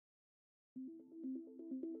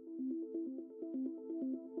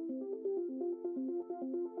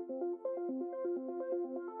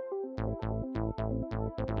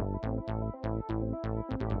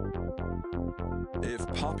If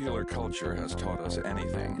popular culture has taught us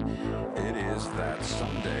anything, it is that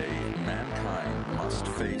someday mankind must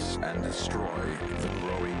face and destroy the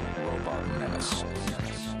growing robot menace.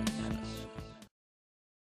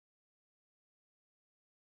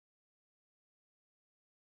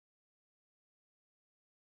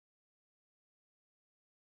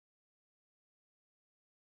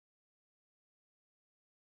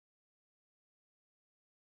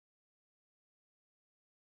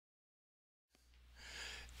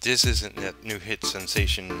 This isn't that new hit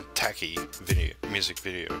sensation tacky music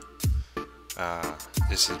video.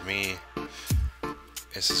 This is me.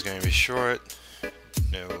 This is going to be short.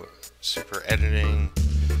 No super editing.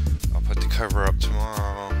 I'll put the cover up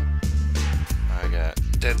tomorrow. I got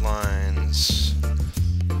deadlines.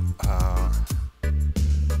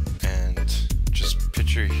 And just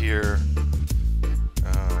picture here.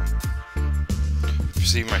 If you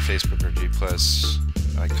see my Facebook or G+,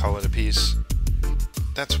 I call it a piece.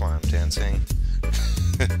 That's why I'm dancing.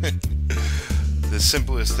 The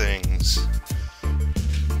simplest things.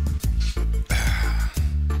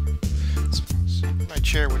 My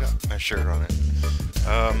chair without my shirt on it.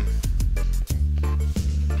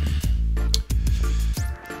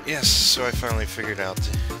 Yes, so I finally figured out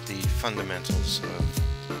the fundamentals of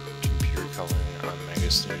computer coloring on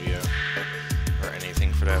Mega Studio, or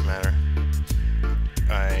anything for that matter.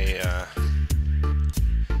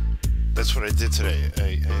 That's what I did today.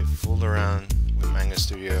 I fooled around with Manga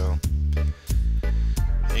Studio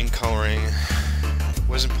in coloring. It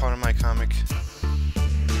wasn't part of my comic.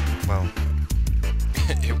 Well,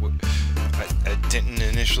 I didn't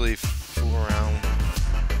initially fool around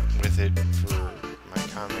with it for my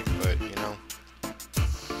comic, but you know,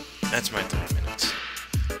 that's my 30 minutes.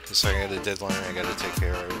 Because I got a deadline I gotta take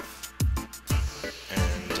care of.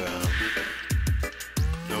 And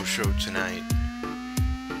no show tonight.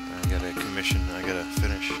 I got a commission I gotta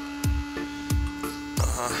finish.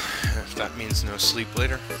 If that means no sleep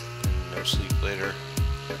later, no sleep later.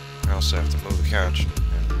 I also have to move the couch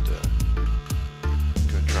and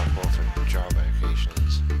go drop off at job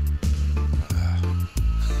applications.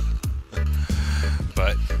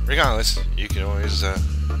 But regardless, you can always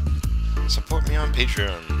support me on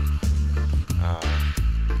Patreon.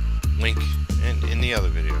 Link in the other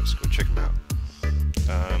videos. Go check them out.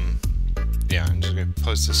 Yeah, I'm just going to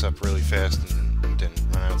post this up really fast and then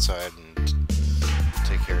run outside and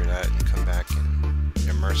take care of that and come back and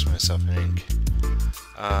immerse myself in ink.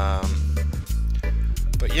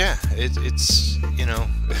 But yeah, it's you know,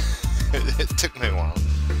 it took me a while.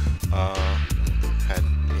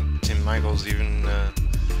 Tim Michaels even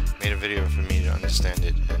made a video for me to understand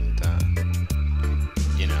it, and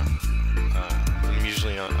you know, I'm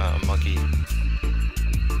usually a monkey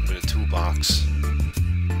with a toolbox.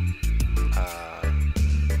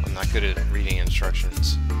 I'm not good at reading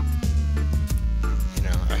instructions. You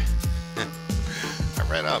know, I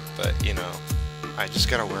read up, but you know, I just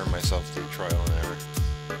gotta learn myself through trial and error.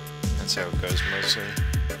 That's how it goes mostly.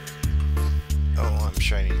 Oh, I'm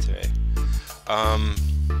shiny today.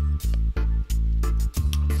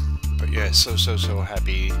 But yeah, so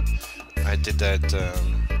happy. I did that.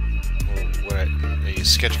 A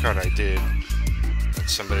sketch card I did that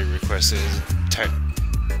somebody requested.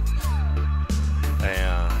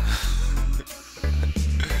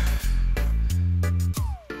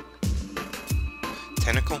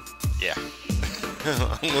 Tentacle? Yeah.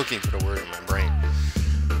 I'm looking for the word in my brain.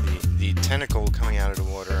 The tentacle coming out of the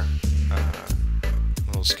water. A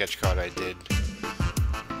little sketch card I did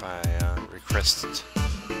by request.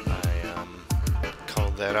 I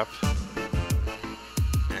colored that up.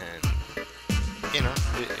 And, you know,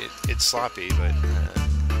 it's sloppy, but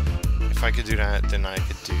if I could do that, then I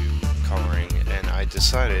could do coloring. And I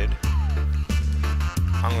decided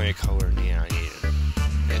I'm going to color Neon Eden.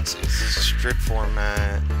 It's a strip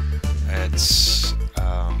format. It's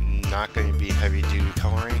not going to be heavy duty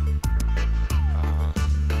coloring.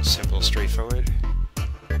 Simple, straightforward.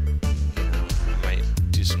 You know, I might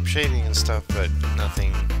do some shading and stuff, but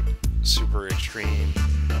nothing super extreme.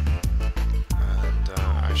 And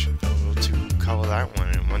I should be able to color that one.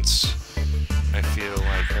 And once I feel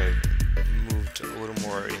like I've moved a little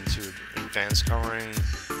more into advanced coloring,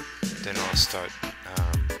 then I'll start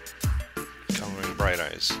coloring Bright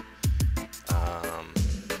Eyes.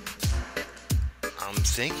 I'm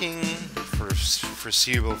thinking for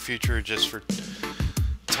foreseeable future, just for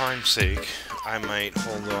time's sake, I might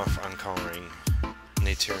hold off on coloring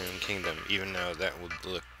Naturium Kingdom, even though that would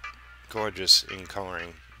look gorgeous in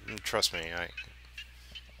coloring trust me, I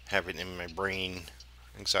have it in my brain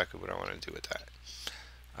exactly what I want to do with that.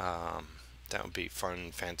 That would be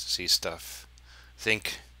fun fantasy stuff.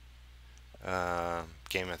 Think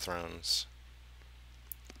Game of Thrones,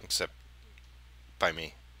 except by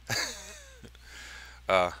me.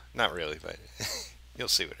 Not really, but you'll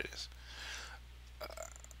see what it is.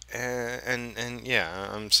 And yeah,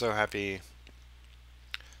 I'm so happy,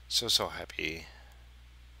 so happy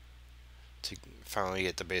to finally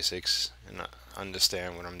get the basics and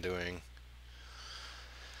understand what I'm doing.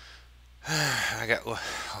 I got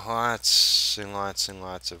lots and lots and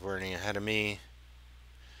lots of learning ahead of me.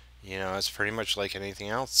 You know, it's pretty much like anything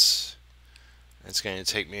else. It's going to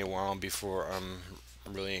take me a while before I'm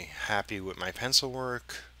really happy with my pencil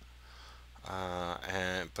work.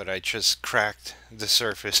 But I just cracked the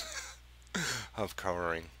surface of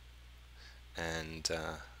coloring, and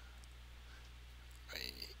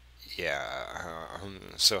yeah, I'm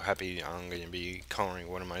so happy I'm going to be coloring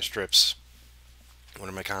one of my strips, one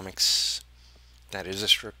of my comics. That is a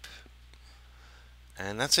strip.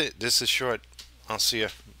 And that's it. This is short. I'll see ya.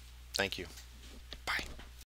 Thank you.